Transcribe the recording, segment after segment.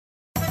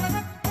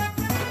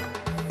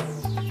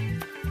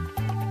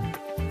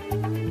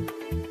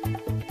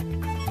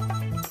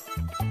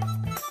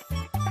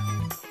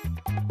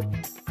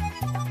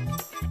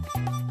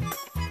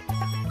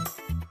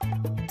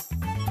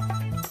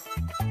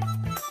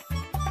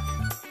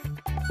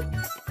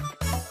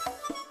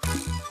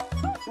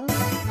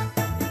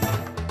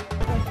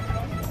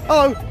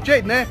Hello,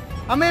 Jaden here.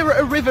 I'm here at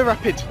a river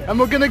rapid and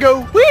we're gonna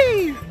go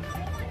whee!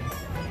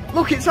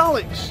 Look, it's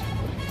Alex.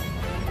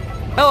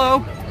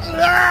 Hello.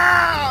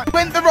 Ah!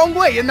 Went the wrong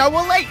way and now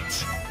we're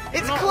late.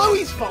 It's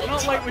Chloe's fault.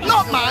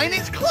 Not mine,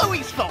 it's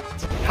Chloe's fault.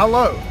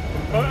 Hello.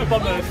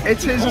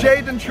 It is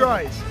Jaden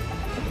Tries.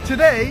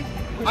 Today,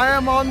 I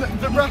am on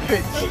the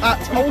rapids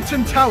at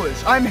Alton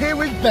Towers. I'm here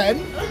with Ben.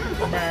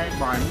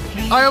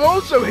 I am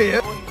also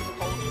here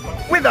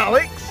with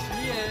Alex,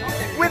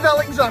 with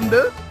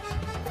Alexander,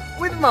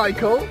 with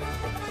Michael,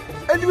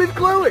 and with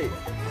Chloe.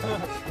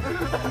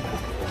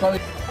 Chloe,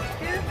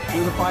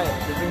 do the fire.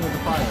 She's doing the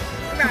fire.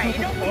 Right,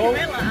 you don't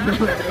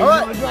think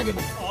Alright.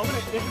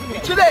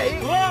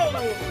 Today,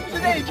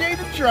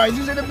 Jaden Tries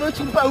is in a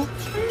little boat,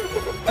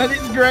 and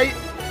it's great.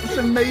 It's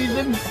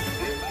amazing.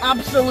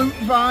 Absolute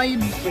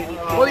vibes.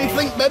 What do you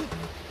think, Ben?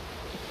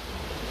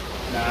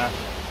 Nah.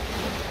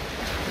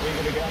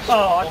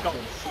 Oh, I've got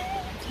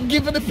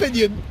Give an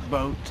opinion.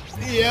 boat.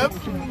 Yep.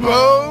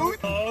 Boat.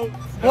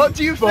 What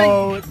do you think?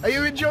 Boat. Are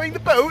you enjoying the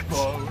boat?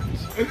 Boat.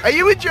 Are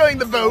you enjoying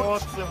the boat?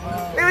 What's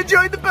Are you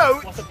enjoying the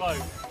boat? a boat?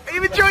 Are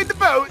you enjoying the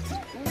boat?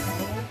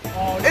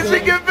 Is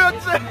it good fun?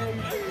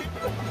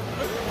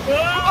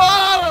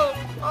 Oh!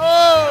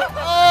 Oh!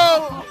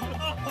 Oh!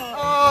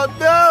 Oh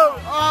no!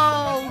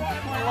 Oh!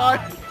 My.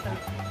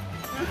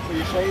 Put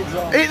your shades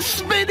on. It's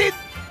spinning!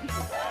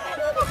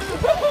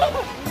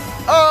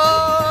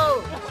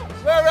 Oh!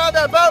 We're on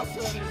a boat!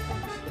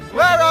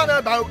 We're on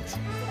a boat!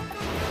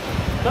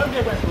 Don't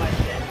get wet like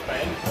shit,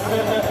 Ben.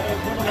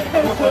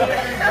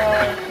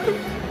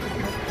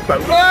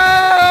 Boat!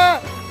 Ah!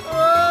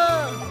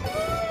 Ah!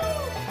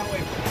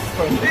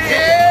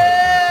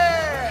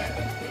 Yeah!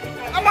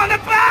 I'm on a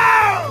boat!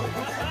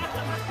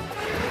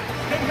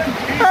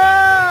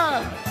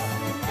 Ah!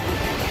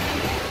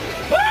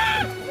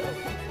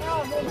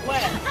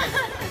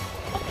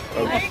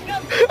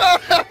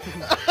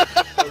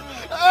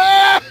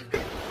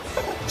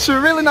 It's a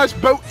really nice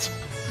boat.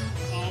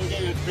 I'm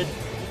getting a bit.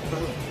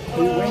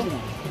 Are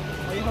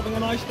you having a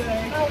nice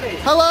day?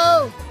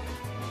 Hello!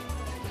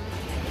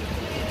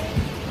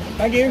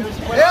 Thank you.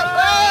 Yep.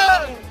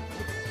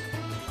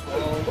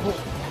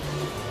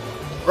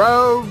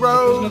 Row,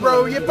 row,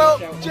 row your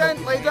boat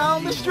gently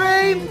down the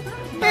stream.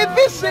 If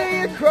you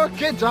see a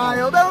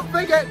crocodile, don't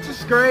forget to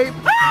scream.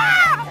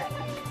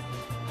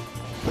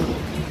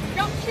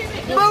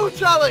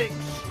 Boat, Alex!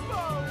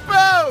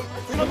 Boat!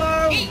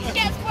 It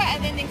gets wetter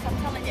than this, I'm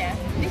telling you.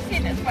 This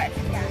thing that's wet to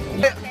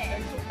get.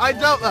 I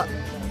doubt that.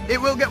 It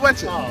will get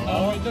wetter.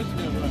 Oh, it does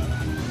get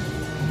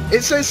wet.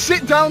 It says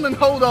sit down and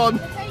hold on.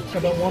 I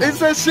don't want It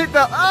says sit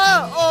down.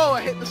 Ah! Oh,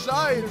 I hit the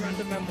side. a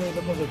random member of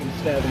the public can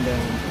stare them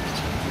down.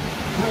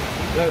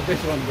 No,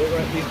 this one,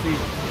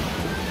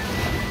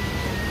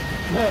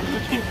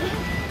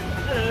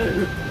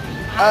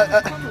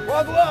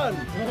 Wagwan!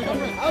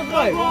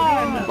 Outside!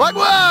 Like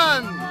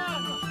one!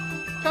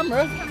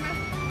 Camera.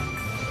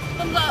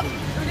 Thumbs up.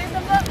 Can we do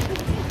thumbs up?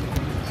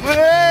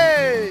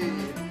 Hey!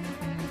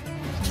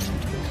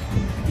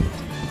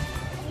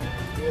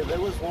 Yeah,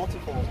 there was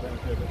waterfalls down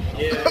here.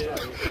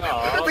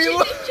 Yeah. We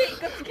look.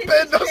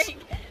 Ben,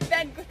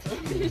 Ben go does.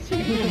 to the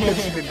street.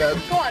 Kiss me, Ben.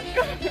 Go on,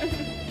 go on.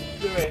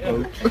 Do it.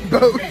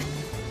 Boat.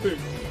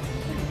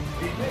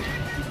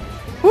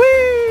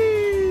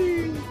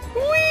 Whee!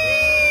 Whee!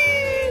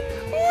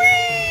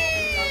 Whee!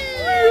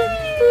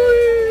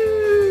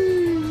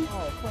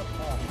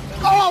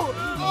 Oh!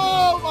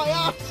 Oh, my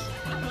ass!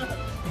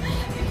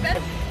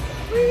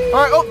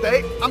 Alright,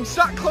 update. I'm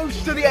sat close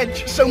to the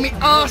edge, so my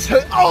arse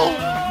hurt. Oh!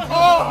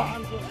 Oh!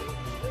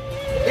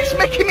 It's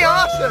making me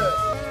arse hurt.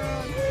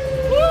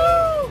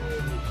 Woo!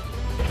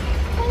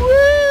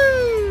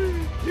 Woo!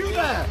 You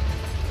there?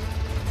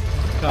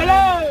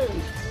 Hello!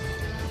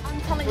 I'm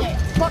telling you.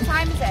 What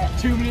time is it?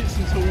 2 minutes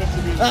until we have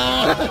to be. Oh,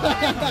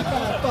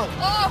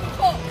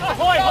 fuck.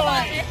 Ahoy, Stop ahoy.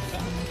 like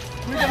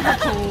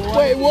this.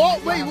 Wait, what?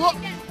 Wait, what?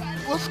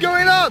 What's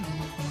going on?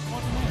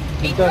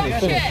 It's done, not it's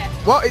finished. shit.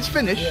 What? It's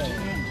finished?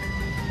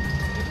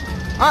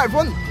 Alright,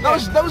 everyone.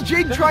 That was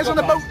Jade Tries on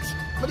a boat.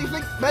 What do you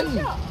think, Ben?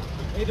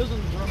 It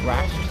doesn't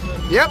crash.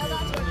 Yep.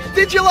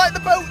 Did you like the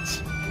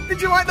boat?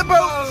 Did you like the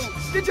boat?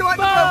 Did you like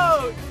the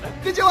boat?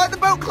 Did you like the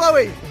boat,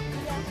 Chloe?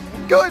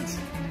 Good.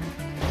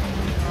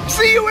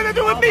 See you when I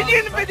do a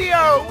minion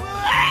video.